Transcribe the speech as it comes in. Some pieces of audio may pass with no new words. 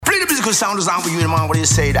Musical sound is on for you, man. What do you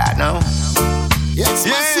say that, no? Yes,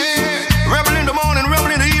 yeah. Rebel in the morning,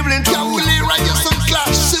 rebel in the evening too. Kawule, write your some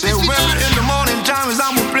clash. Say rebel in the morning time is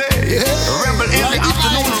I will play. Yeah. Rebel in the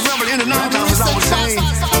afternoon, rebel in the night time is I will say.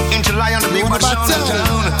 Interlion, the big bad sound in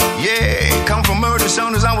town. Yeah, come from murder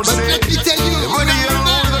sound as I would say. Let me tell you, whether you're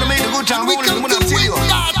gonna make the good time, we come to win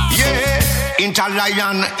that. Yeah,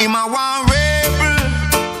 Interlion, in my one rebel.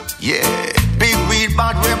 Yeah, big weed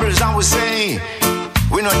bad rebels I would say.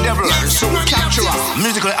 We're not devil, so capturer,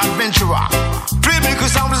 musical adventurer. Play musical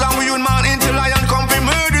sound is with you and man. Interlion come from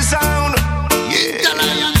murder sound. Yeah,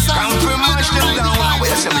 come from mash them down.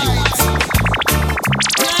 Where's some of you?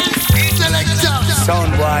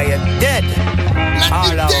 Sound boy, you're dead.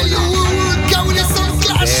 All out now.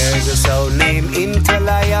 There's a sound named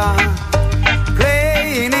Interlion,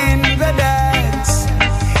 playing in the dance,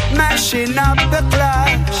 mashing up the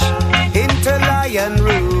clash. Interlion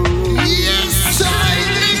rule. Yes, I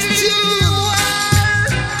lift you.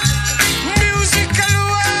 Musical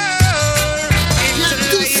world.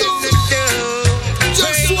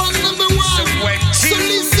 Just one number one. So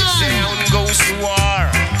listen. Sound goes to war.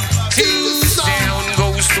 Sound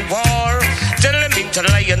goes to war. Tell them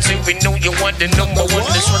Interlion, say we know you want the number one.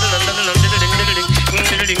 This one.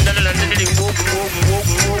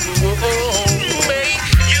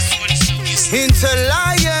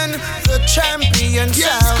 Interlion, the champion sound.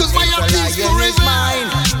 Yes, cause my Interlion is mine.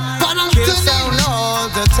 Kill sound all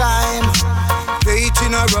the time. Play it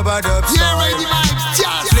in a rubber dub style.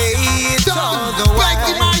 Play it all the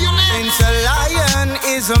while. Interlion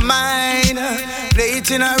is mine. Play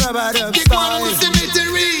it in a rubber dub style.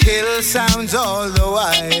 Kill sounds all the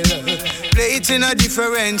while. Play it in a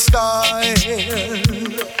different style.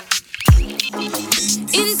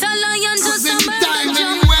 Interlion just a murder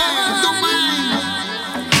jump.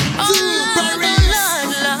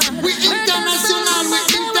 We international, we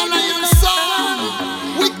Interlion sound.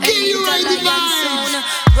 We kill you right divine.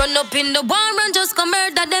 Run up in the war and just come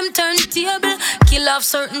murder them turntable. Kill off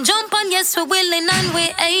certain jump and yes we willing and we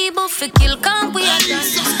able to kill can't we are done.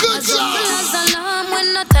 As simple as alarm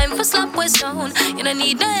when no time for slap we sound. You don't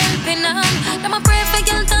need no helping hand. Them a pray for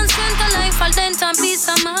guilt and strength of life, all dent and peace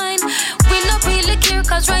of mind. We not really care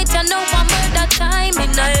cause right you know I murder time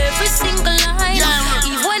in every single line.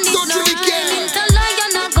 Even when it's not really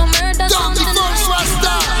Interlion I go murder something.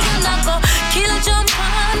 Interlion I go kill jump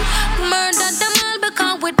on. Murder them all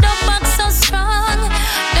because we don't back so strong.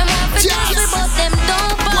 Them have to dance me but them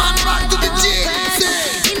don't back. One back to the gym.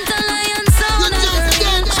 Interlion sound you just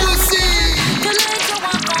dead pussy. Tonight you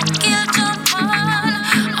want to kill jump on.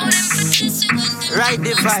 All them bitches you want them. Right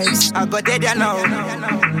the vibes, I got dead you know.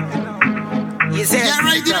 You say, Yeah,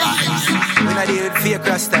 right the vibes. we not deal with fake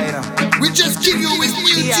rasta, you know. We just give you with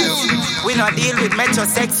new tune. We not deal with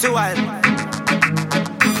metrosexual.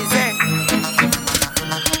 You say,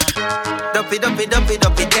 duppy,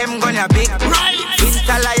 them gonna big. Right.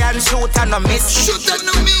 Interlion shoot and no miss. Shoot and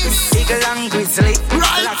no miss. Eagle and grizzly.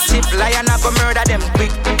 Right. Black sheep lion a go murder them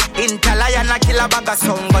quick. Interlion a kill a bag of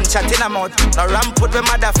sound. Gunshot in a mouth. No ramp put with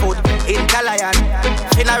mother food. Interlion.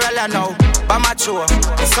 Funeral a now. Bama show.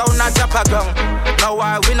 Sound a drop a ground. No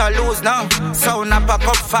war we no lose now. Sound a pack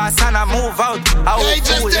up fast and a move out. How we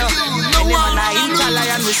just fool tell ya. you, no Any war man a we no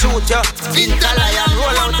Interlion we lose. shoot ya. Interlion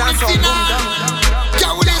roll out and sound boom down.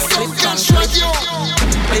 Kawule sound can shred you.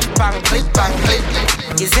 Clip and clip.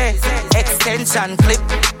 Is it extension clip?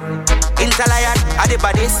 Interlion are the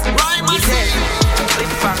bodies. Right, my Is it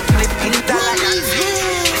clip and clip? Interlion.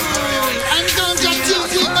 And don't get too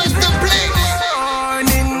deep as the play.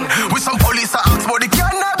 Morning with some police ask but the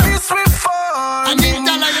cannabis we fun. And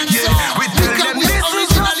Interlion sound. We tell them with this is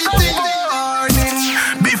originality. morning.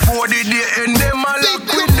 Before the day end them a lock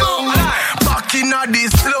we down. Back in a the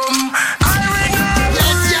slum.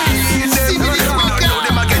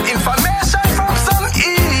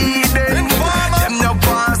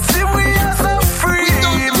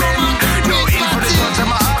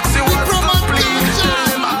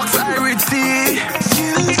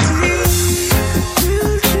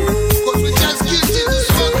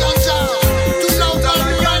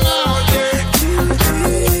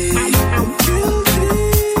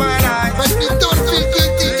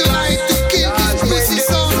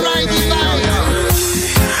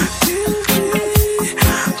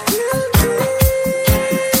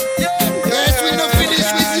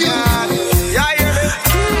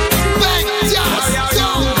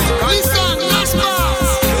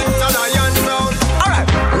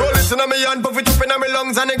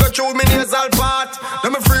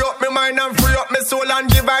 Let me free up my mind and free up my soul and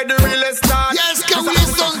give I the realest start. Yes, can we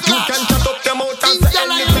song You can shut up them out and say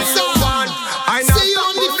anything you want. I know say you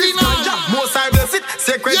only free now. Most I bless it,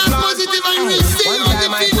 sacred positive and real. One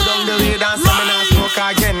time I put on the weed and some and I smoke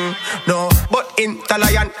again. No, but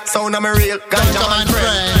Interlion, sound of me real ganja man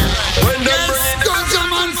friend. When the ganja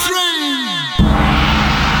man friend.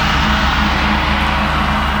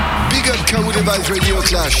 Big up Kawule Vibes Radio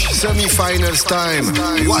Clash, semi-finals time.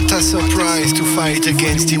 What a surprise to fight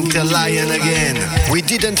against Interlion again. We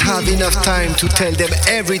didn't have enough time to tell them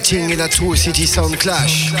everything in a two-city sound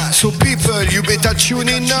clash. So people, you better tune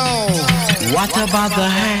in now. What about the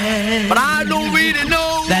hand? But I don't really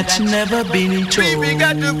know. That's never been told. Baby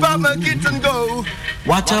got to pop my kids and go.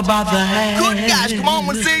 What about the hand? Good gosh, come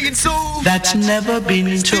on and say it so. That's never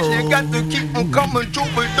been Still told. you got to keep on coming through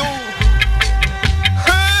the door.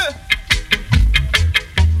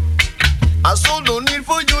 I so no need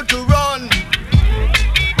for you to run.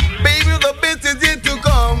 Baby, the best is yet to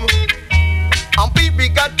come. And baby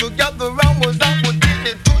got to gather around was that what did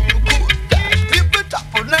it to you good guys. Flip it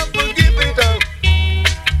up or never give it up.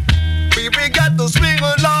 Baby got to swing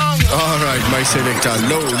along. Alright, my selector,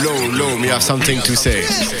 low, me have something to say.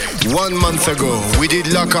 1 month ago, we did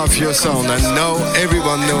lock off your sound and now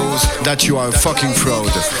everyone knows that you are a fucking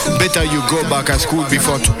fraud. Better you go back at school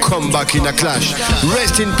before to come back in a clash.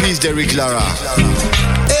 Rest in peace, Derrick Lara.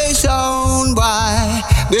 Hey sound boy,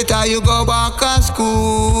 better you go back at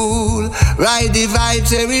school. Ride the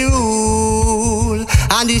vibes every rule.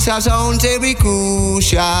 And this a sound every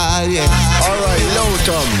crucial, yeah. Alright, low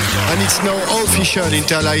Tom, and it's now official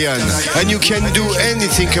Interlion, and you can't do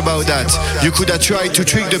anything about that. You could have tried to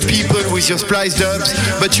trick the people with your splice dubs,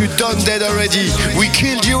 but you done that already. We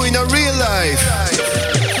killed you in a real life.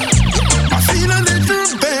 I feel a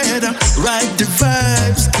little better. Ride the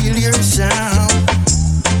vibes, kill your sound.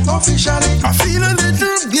 Officially, I feel a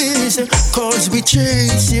little busy, cause we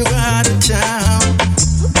chase you out of town.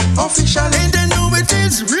 officially, And I know it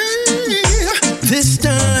is real. This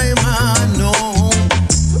time I know.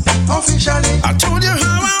 officially. I told you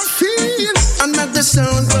how I feel. And that the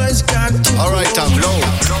sound boys got to. Alright, Tom, low.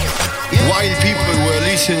 While people were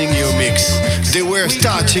listening your mix, they were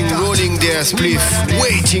starting rolling their spliff,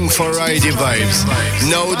 waiting for Ride the Vibes.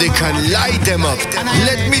 Now they can light them up.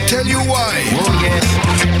 Let me tell you why. Oh yes,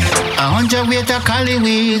 100 weight of Cali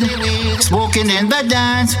weed, smoking in the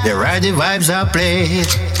dance, the Ride the Vibes are played.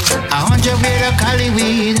 100 weight of Cali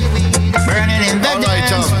weed, burning in the Alright,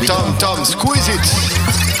 dance. Tom, squeeze it.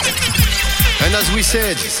 And as we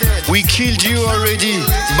said, we killed you already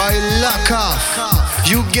by lock off.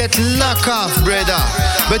 You get lock off, brother.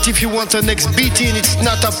 But if you want the next beating, it's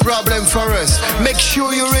not a problem for us. Make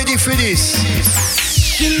sure you're ready for this.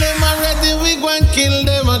 Kill them already, we go and kill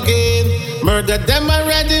them again. Murder them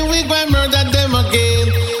already, we go and murder them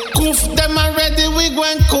again. Coof them already, we go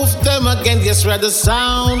and coof them again. Yes, we're the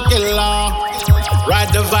sound killer.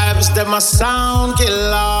 Ride the vibes, them a sound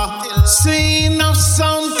killer. See enough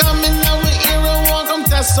sound coming now, we hear a walk, come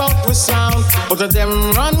test out with sound. But of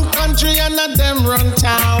them run country and of them run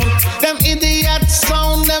town. Them idiot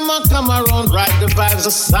sound, them a come around. Ride the vibes,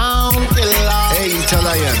 a sound killer. Hey,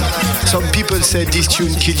 Interlion. Some people said this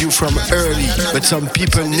tune killed you from early, but some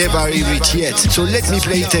people never hear it yet. So let me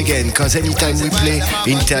play it again, cause anytime we play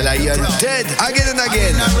Interlion dead again and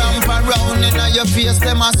again. Ramp around in your face,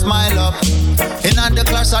 them a smile up. In the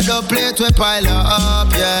clash of the plate we pile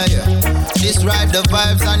up, yeah. This ride the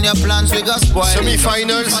vibes and your plans we got spoiled.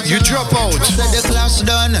 Semi-finals, you drop out. Say the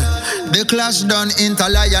clash done,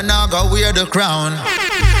 Interlion now go wear the crown.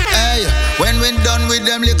 Hey, when we done with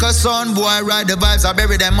them liquor son, boy, ride the vibes, I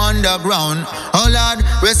bury them underground. Oh Lord,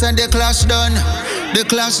 we send the clash done,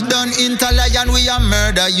 Interlion, we a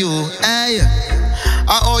murder you. Hey,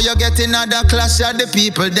 oh, you get another clash of the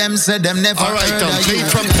people, them said them never Alright, heard Tom, of play you.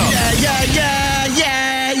 it from top.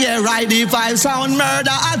 Yeah, ride the vibe sound murder,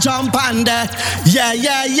 I jump on there. Yeah.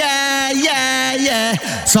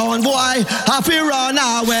 Sound boy, I feel run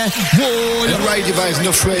away. Whoa. And Ride the Vibes no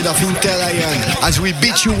afraid of Interlion. As we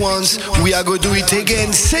beat you once, we are gonna do it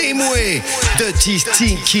again, same way. Dirty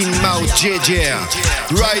stinking mouth JJ.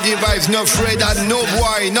 Ride the Vibes no afraid of no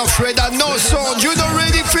boy, no afraid of no sound. You not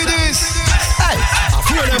ready for this? Hey,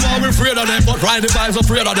 fear them all, we afraid of them, but Ride the Vibes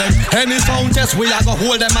afraid of them. Any sound test, we are gonna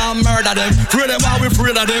hold them and murder them. Fear them all, we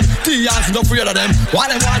afraid of them. Tias no afraid of them. Why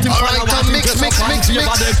them want him? Alright, Tom, mix.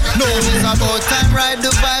 No, it's about time, ride the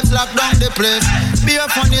vibes, lock down the the place. Be a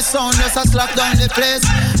funny sound, just a slap down the place.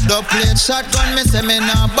 The plate shotgun, me say me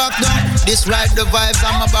now back down. This ride the vibes,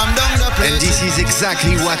 I'm a bomb down the place. And this is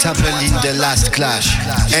exactly what happened in the last clash.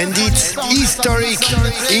 And it's historic.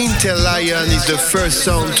 Interlion is the first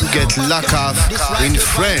song to get locked off in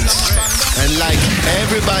France. And like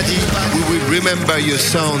everybody, we will remember your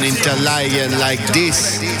sound Interlion like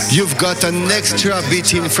this. You've got an extra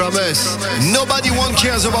beating from us. Nobody one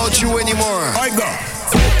cares about you anymore. I got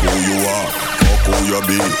fuck who you are, fuck who you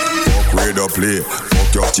be, fuck where the play,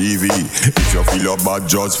 fuck your TV. If you feel bad,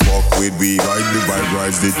 just fuck with we. Ride the vibe,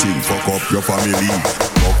 rise the thing, fuck up your family.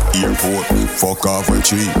 Fuck airport, fuck off a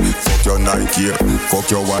tree. Fuck your Nike, fuck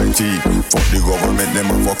your white tee. Fuck the government,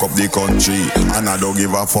 them and fuck up the country. And I don't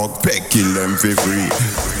give a fuck, peck kill them for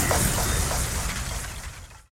free.